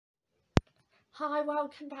Hi,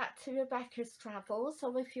 welcome back to Rebecca's Travels,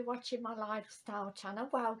 or if you're watching my lifestyle channel,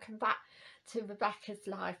 welcome back to Rebecca's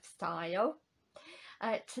Lifestyle.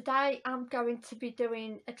 Today I'm going to be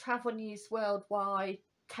doing a Travel News Worldwide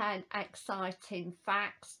 10 Exciting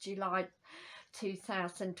Facts, July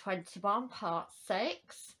 2021, Part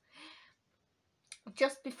 6.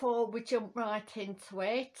 Just before we jump right into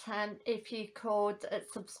it, if you could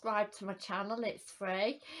subscribe to my channel, it's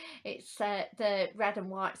free. It's the red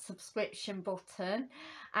and white subscription button,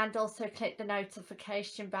 and also click the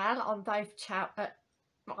notification bell on both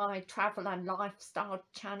my travel and lifestyle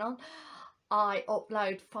channel. I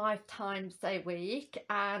upload 5 times a week,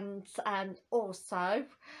 and also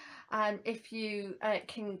if you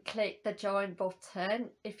can click the join button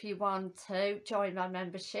if you want to join my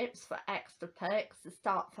memberships for extra perks that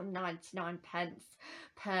start from 99p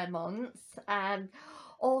per month.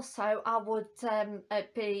 Also, I would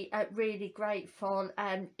be really grateful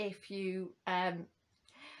if you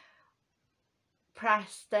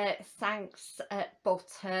press the thanks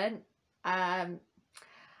button and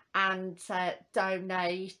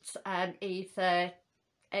donate either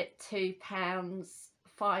at £2,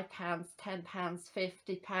 £5, £10,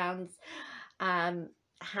 £50,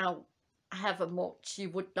 however much you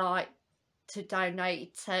would like to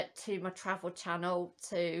donate to my travel channel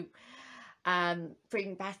to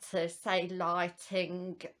bring better, say,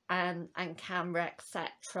 lighting and camera,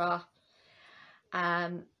 etc.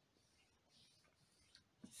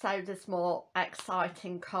 So there's more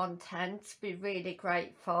exciting content. Be really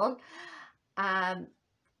grateful.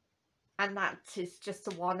 And that is just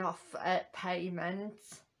a one-off payment.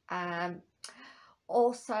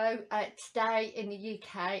 Also today in the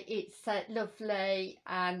UK it's lovely,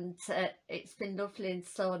 and it's been lovely and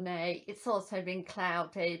sunny. It's also been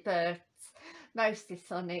cloudy but mostly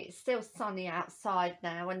sunny. It's still sunny outside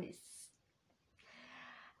now, and it's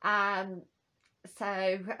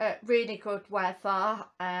so really good weather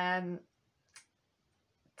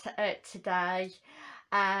today.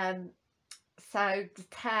 So the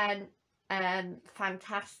 10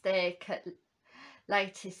 fantastic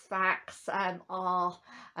latest facts are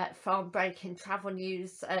from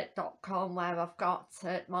breakingtravelnews.com, where I've got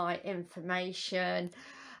my information.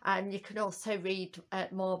 You can also read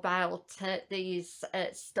more about these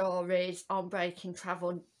stories on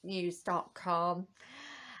breakingtravelnews.com.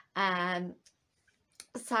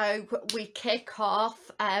 So we kick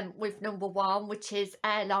off with number 1, which is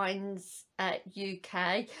Airlines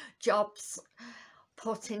UK, jobs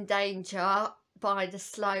put in danger by the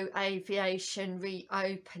slow aviation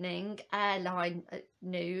reopening. Airline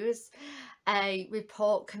news. A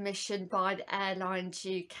report commissioned by the Airlines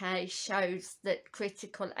UK shows that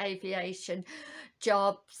critical aviation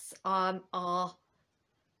jobs are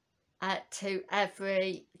to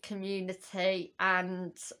every community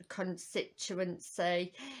and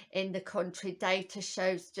constituency in the country. Data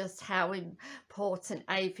shows just how important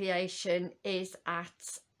aviation is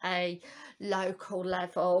at a local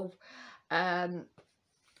level. Again,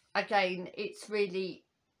 it's really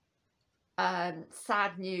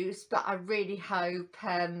sad news, but I really hope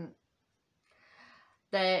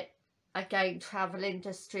that, again, travel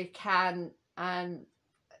industry can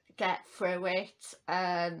get through it,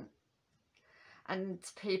 and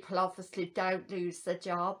people obviously don't lose their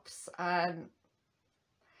jobs.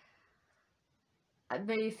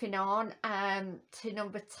 Moving on to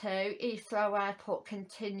number 2, Heathrow Airport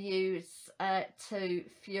continues to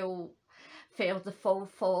feel the full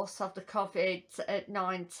force of the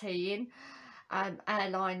COVID-19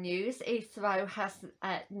 airline news. Heathrow has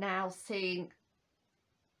now seen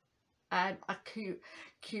a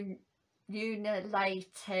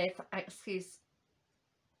cumulative, excuse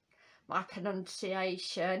my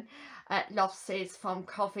pronunciation, losses from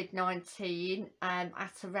COVID-19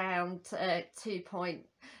 at around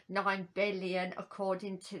 2.9 billion,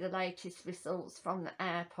 according to the latest results from the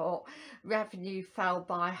airport. Revenue fell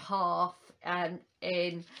by half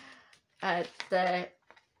in the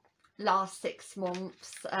last 6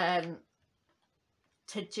 months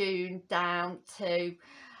to June, down to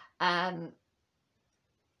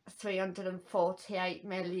 348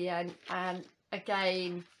 million.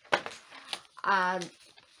 Again, I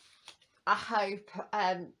hope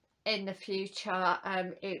in the future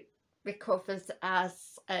it recovers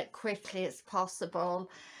as quickly as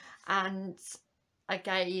possible, and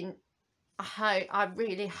again I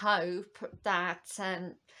really hope that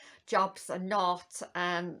jobs are not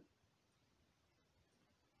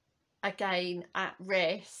again at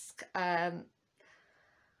risk,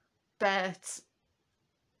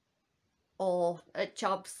 or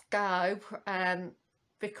jobs go,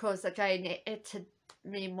 because again it'd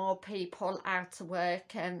mean more people out of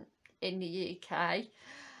work in the UK,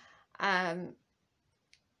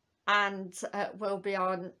 and will be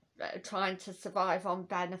on trying to survive on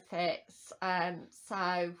benefits.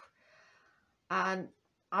 So I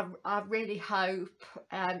really hope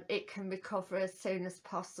it can recover as soon as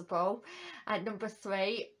possible. And number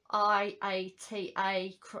 3,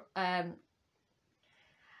 IATA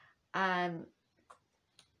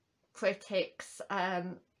critics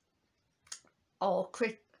or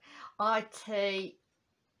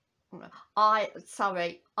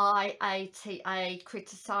IATA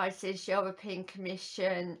criticises European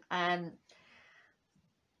Commission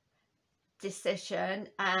decision.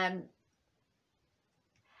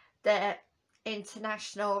 The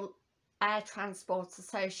International Air Transport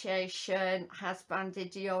Association has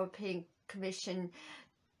branded the European Commission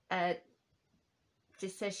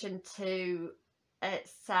decision to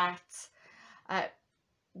set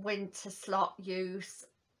winter slot use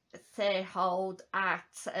threshold at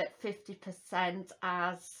 50%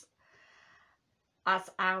 as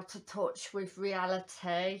out of touch with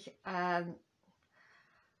reality.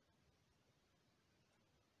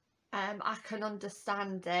 I can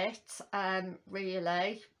understand it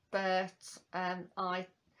really, but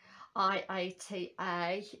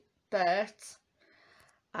IATA, but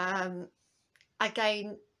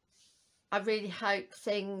again, I really hope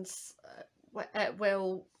things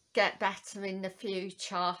will get better in the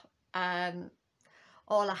future.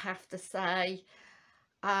 All I have to say.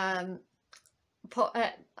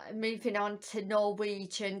 Moving on to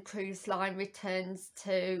Norwegian Cruise Line returns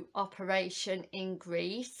to operation in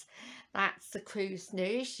Greece. That's the cruise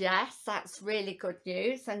news. Yes, that's really good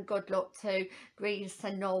news, and good luck to Greece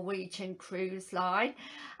and Norwegian Cruise Line.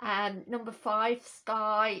 Number 5,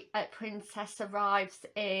 Sky Princess arrives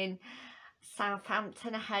in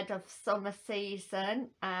Southampton ahead of summer season.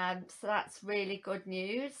 So that's really good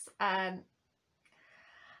news. And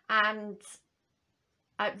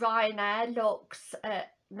Ryanair looks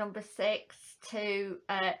at number 6 to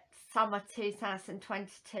summer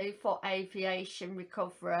 2022 for aviation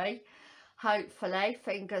recovery. Hopefully,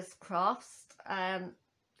 fingers crossed.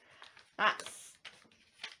 That's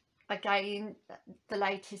again the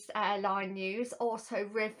latest airline news. Also,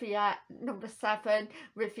 number 7,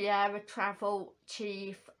 Riviera Travel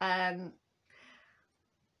Chief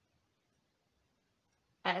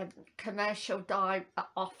commercial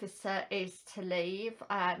officer is to leave.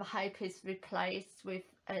 I hope he's replaced with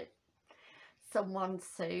someone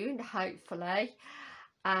soon, hopefully.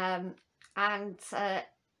 And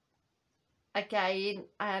again,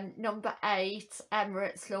 number 8,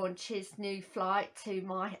 Emirates launches new flight to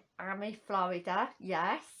Miami, Florida.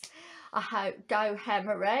 Yes, I hope, go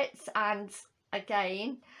Emirates. And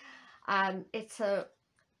again, it'll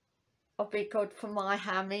be good for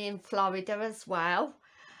Miami in Florida as well,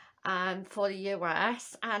 for the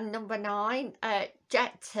US. And number 9,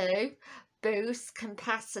 Jet2 boosts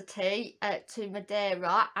capacity to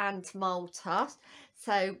Madeira and Malta.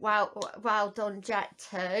 So well done,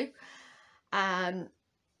 Jet2. And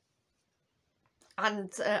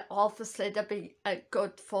obviously they'll be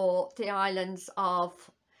good for the islands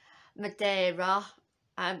of Madeira,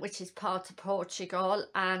 which is part of Portugal,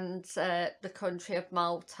 and the country of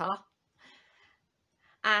Malta.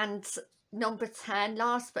 And number 10,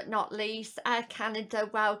 last but not least, Air Canada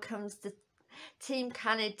welcomes the Team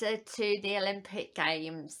Canada to the Olympic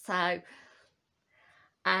Games. So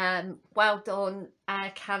well done,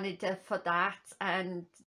 Air Canada, for that,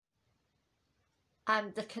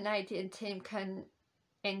 and the Canadian team can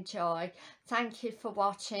enjoy. Thank you for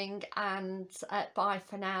watching, and bye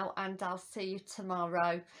for now, and I'll see you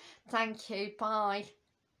tomorrow. Thank you, bye.